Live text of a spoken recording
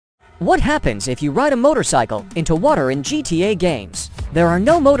What happens if you ride a motorcycle into water in GTA games? There are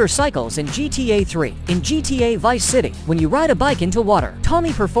no motorcycles in GTA 3. In GTA Vice City, when you ride a bike into water,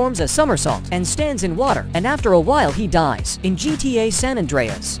 Tommy performs a somersault and stands in water, and after a while he dies. In GTA San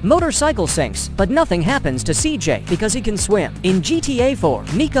Andreas, motorcycle sinks, but nothing happens to CJ because he can swim. In GTA 4,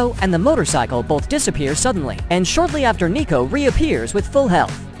 Nico and the motorcycle both disappear suddenly, and shortly after Nico reappears with full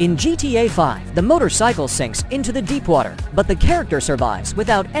health. In GTA 5, the motorcycle sinks into the deep water, but the character survives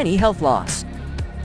without any health loss.